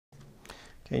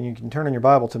Okay, and you can turn in your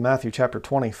Bible to Matthew chapter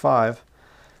 25.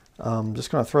 I'm just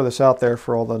going to throw this out there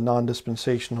for all the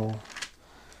non-dispensational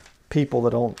people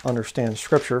that don't understand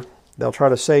Scripture. They'll try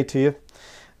to say to you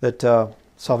that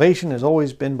salvation has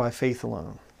always been by faith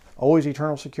alone. Always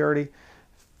eternal security.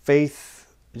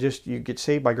 Faith, just you get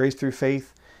saved by grace through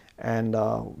faith, and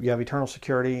you have eternal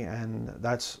security, and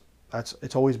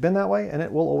it's always been that way, and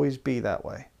it will always be that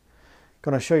way. I'm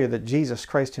going to show you that Jesus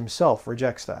Christ himself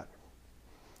rejects that.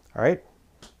 All right?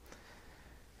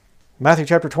 Matthew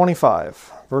chapter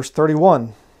 25, verse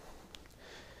 31.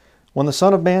 When the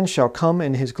Son of Man shall come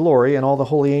in his glory, and all the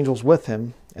holy angels with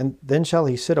him, and then shall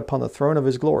he sit upon the throne of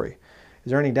his glory.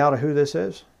 Is there any doubt of who this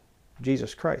is?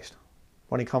 Jesus Christ,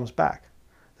 when he comes back.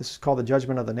 This is called the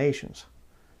judgment of the nations.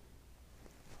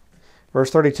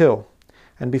 Verse 32.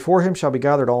 And before him shall be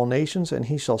gathered all nations, and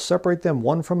he shall separate them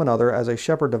one from another, as a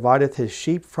shepherd divideth his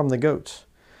sheep from the goats.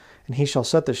 And he shall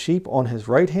set the sheep on his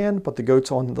right hand, but the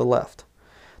goats on the left.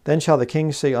 Then shall the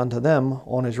king say unto them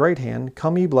on his right hand,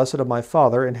 Come ye blessed of my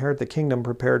Father, inherit the kingdom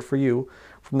prepared for you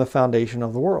from the foundation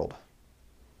of the world.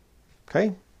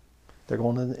 Okay? They're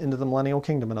going into the millennial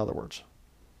kingdom, in other words.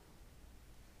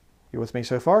 You with me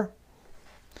so far?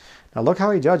 Now look how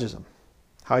he judges them.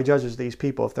 How he judges these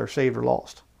people if they're saved or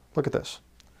lost. Look at this.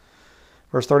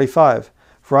 Verse 35.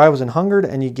 For I was an hungered,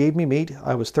 and ye gave me meat.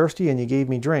 I was thirsty, and ye gave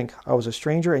me drink. I was a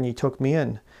stranger, and ye took me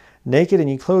in. Naked, and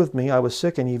ye clothed me. I was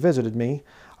sick, and ye visited me.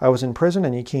 I was in prison,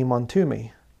 and ye came unto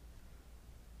me.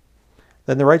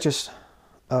 Then shall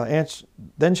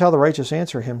the righteous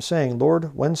answer him, saying,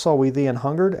 Lord, when saw we thee an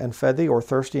hungered, and fed thee, or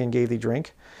thirsty, and gave thee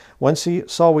drink? When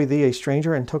saw we thee a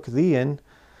stranger, and took thee in,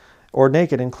 or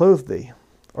naked, and clothed thee?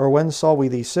 Or when saw we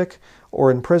thee sick, or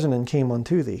in prison, and came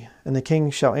unto thee? And the king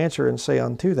shall answer and say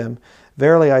unto them,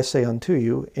 Verily I say unto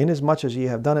you, inasmuch as ye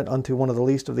have done it unto one of the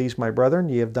least of these my brethren,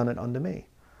 ye have done it unto me.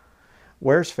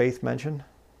 Where's faith mentioned?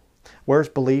 Where's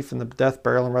belief in the death,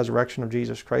 burial, and resurrection of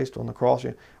Jesus Christ on the cross?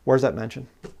 Where's that mentioned?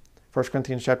 1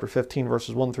 Corinthians chapter 15,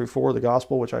 verses 1 through 4, the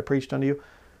gospel which I preached unto you.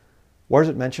 Where's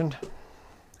it mentioned?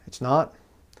 It's not.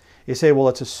 You say, well,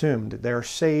 it's assumed. They're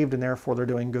saved and therefore they're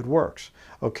doing good works.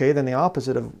 Okay, then the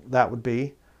opposite of that would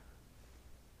be,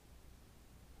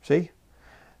 see?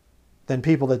 Then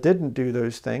people that didn't do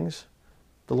those things,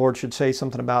 the Lord should say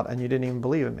something about, and you didn't even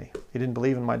believe in me. You didn't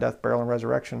believe in my death, burial, and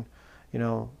resurrection,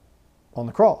 on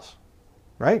the cross,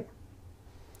 right?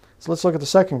 So let's look at the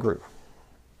second group.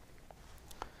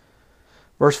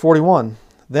 Verse 41,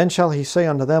 Then shall he say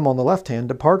unto them on the left hand,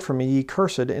 Depart from me, ye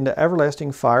cursed, into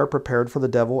everlasting fire prepared for the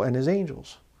devil and his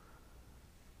angels.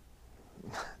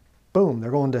 Boom, they're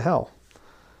going to hell.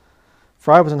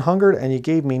 For I was an hungered, and ye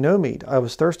gave me no meat. I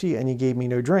was thirsty, and ye gave me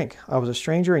no drink. I was a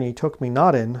stranger, and ye took me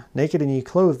not in. Naked, and ye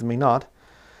clothed me not.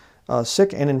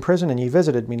 Sick and in prison, and ye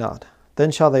visited me not. Then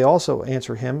shall they also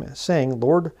answer him, saying,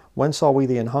 Lord, when saw we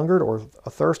thee an hungered, or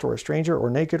athirst, or a stranger, or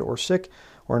naked, or sick,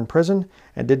 or in prison,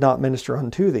 and did not minister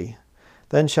unto thee?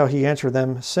 Then shall he answer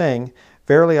them, saying,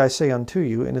 Verily I say unto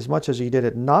you, inasmuch as ye did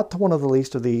it not to one of the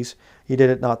least of these, ye did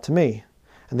it not to me.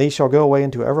 And these shall go away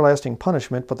into everlasting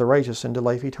punishment, but the righteous into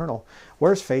life eternal.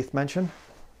 Where's faith mentioned?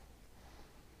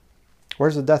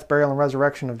 Where's the death, burial, and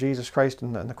resurrection of Jesus Christ,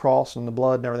 and the cross, and the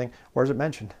blood, and everything? Where's it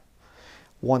mentioned?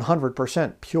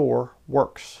 100% pure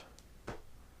works.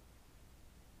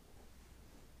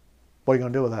 What are you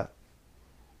going to do with that?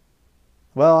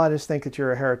 Well, I just think that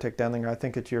you're a heretic down there. I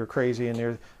think that you're crazy,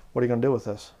 and what are you going to do with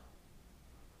this?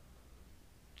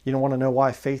 You don't want to know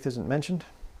why faith isn't mentioned?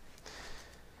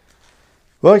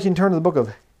 Well, you can turn to the book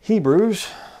of Hebrews.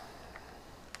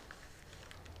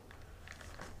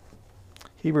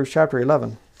 Hebrews chapter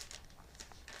 11.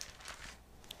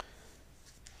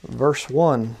 Verse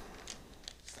 1.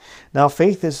 Now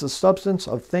faith is the substance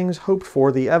of things hoped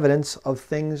for, the evidence of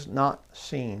things not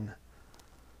seen.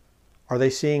 Are they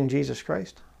seeing Jesus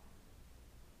Christ?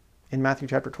 In Matthew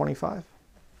chapter 25?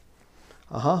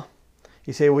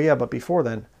 You say, well, yeah, but before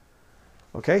then.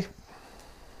 Okay. Let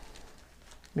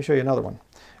me show you another one.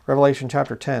 Revelation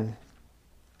chapter 10.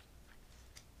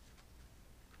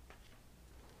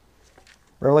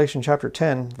 Revelation chapter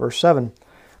 10, verse 7.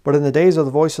 But in the days of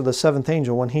the voice of the seventh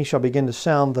angel, when he shall begin to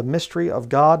sound, the mystery of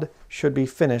God should be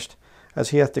finished, as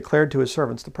he hath declared to his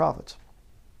servants the prophets.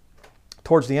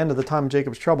 Towards the end of the time of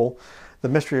Jacob's trouble, the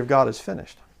mystery of God is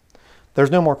finished.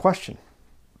 There's no more question.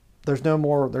 There's not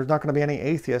going to be any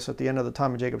atheists at the end of the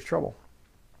time of Jacob's trouble.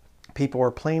 People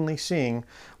are plainly seeing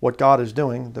what God is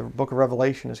doing. The book of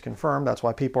Revelation is confirmed. That's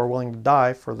why people are willing to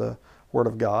die for the Word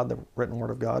of God, the written Word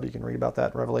of God. You can read about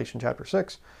that in Revelation chapter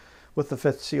 6, with the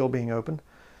fifth seal being opened.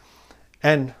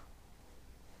 And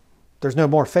there's no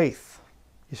more faith,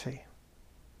 you see.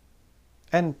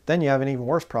 And then you have an even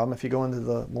worse problem if you go into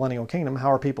the millennial kingdom.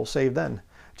 How are people saved then?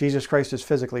 Jesus Christ is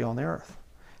physically on the earth.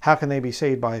 How can they be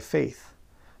saved by faith,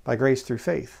 by grace through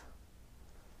faith?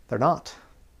 They're not.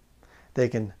 They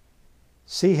can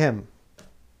see him.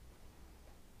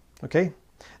 Okay?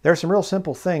 There are some real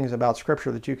simple things about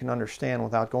Scripture that you can understand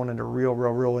without going into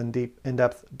real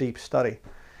in-depth, deep study.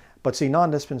 But see,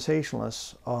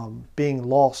 non-dispensationalists, being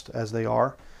lost as they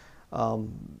are,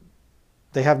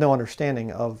 they have no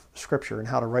understanding of Scripture and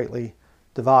how to rightly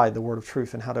divide the word of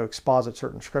truth and how to exposit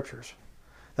certain Scriptures.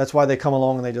 That's why they come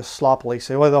along and they just sloppily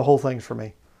say, well, the whole thing's for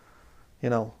me. You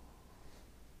know.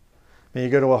 I mean, you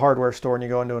go to a hardware store and you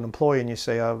go into an employee and you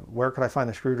say, where could I find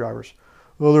the screwdrivers?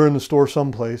 Well, they're in the store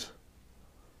someplace.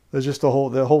 There's just the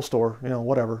whole store, you know,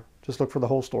 whatever. Just look for the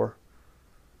whole store.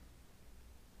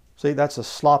 See, that's a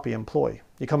sloppy employee.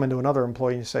 You come into another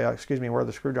employee and you say, excuse me, where are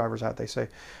the screwdrivers at? They say,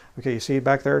 okay, you see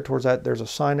back there towards that, there's a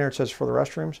sign there. It says for the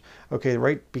restrooms. Okay,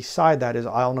 right beside that is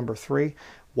aisle number 3.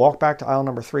 Walk back to aisle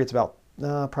number 3. It's about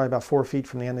probably about 4 feet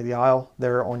from the end of the aisle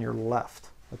there on your left.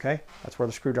 Okay, that's where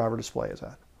the screwdriver display is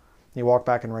at. You walk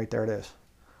back and right there it is.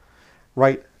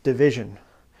 Right division.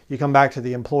 You come back to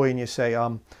the employee and you say,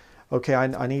 okay,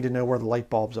 I need to know where the light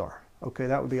bulbs are. Okay,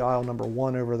 that would be aisle number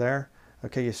 1 over there.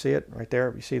 Okay, you see it right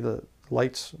there? You see the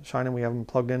lights shining? We have them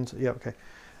plugged in? Yeah, okay.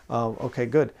 Okay,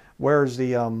 good. Where's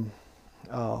the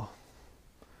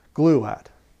glue at?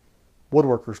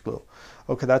 Woodworker's glue.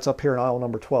 Okay, that's up here in aisle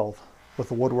number 12 with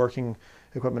the woodworking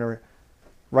equipment area.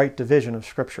 Right division of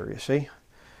Scripture, you see?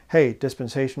 Hey,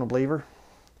 dispensational believer,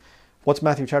 what's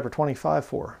Matthew chapter 25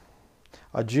 for?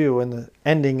 A Jew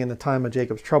ending in the time of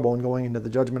Jacob's trouble and going into the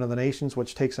judgment of the nations,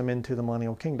 which takes him into the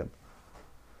millennial kingdom.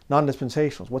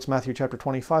 Non-dispensationals, what's Matthew chapter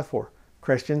 25 for?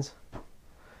 Christians.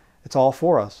 It's all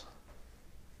for us.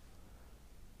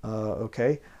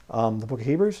 Okay. The book of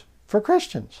Hebrews, for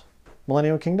Christians.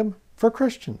 Millennial kingdom, for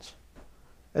Christians.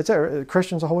 It's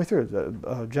Christians the whole way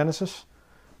through. Genesis,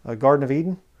 Garden of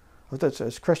Eden,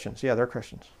 it's Christians. Yeah, they're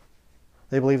Christians.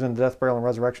 They believe in the death, burial, and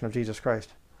resurrection of Jesus Christ.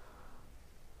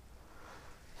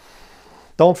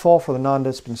 Don't fall for the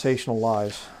non-dispensational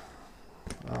lies.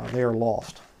 They are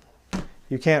lost.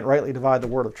 You can't rightly divide the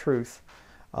word of truth.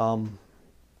 How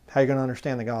are you going to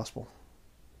understand the gospel?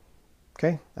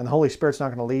 Okay? And the Holy Spirit's not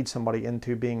going to lead somebody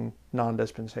into being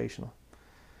non-dispensational.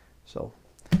 So,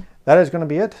 that is going to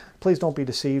be it. Please don't be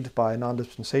deceived by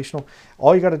non-dispensational.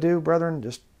 All you got to do, brethren,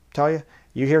 just tell you,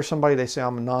 you hear somebody, they say,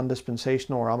 I'm a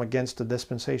non-dispensational or I'm against the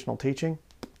dispensational teaching.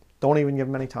 Don't even give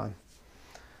them any time.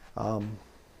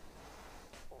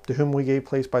 To whom we gave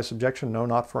place by subjection, no,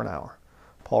 not for an hour.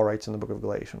 Paul writes in the book of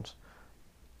Galatians.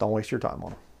 Don't waste your time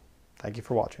on them. Thank you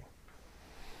for watching.